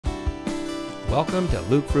Welcome to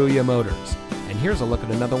Luke Fruia Motors, and here's a look at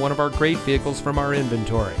another one of our great vehicles from our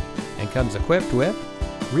inventory, and comes equipped with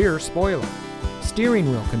rear spoiler, steering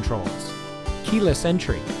wheel controls, keyless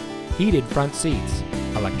entry, heated front seats,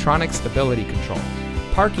 electronic stability control,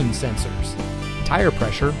 parking sensors, tire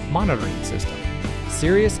pressure monitoring system,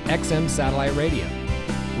 Sirius XM satellite radio,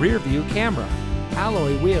 rear view camera,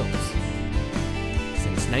 alloy wheels.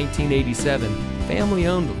 Since 1987,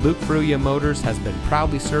 family-owned Luke Fruia Motors has been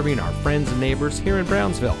proudly serving our friends and neighbors here in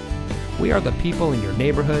Brownsville. We are the people in your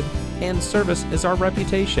neighborhood, and service is our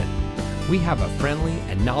reputation. We have a friendly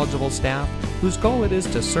and knowledgeable staff whose goal it is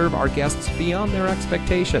to serve our guests beyond their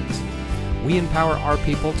expectations. We empower our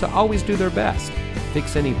people to always do their best,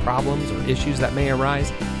 fix any problems or issues that may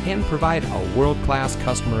arise, and provide a world-class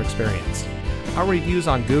customer experience. Our reviews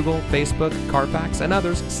on Google, Facebook, Carfax, and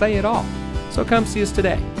others say it all. So come see us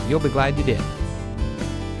today. You'll be glad you did.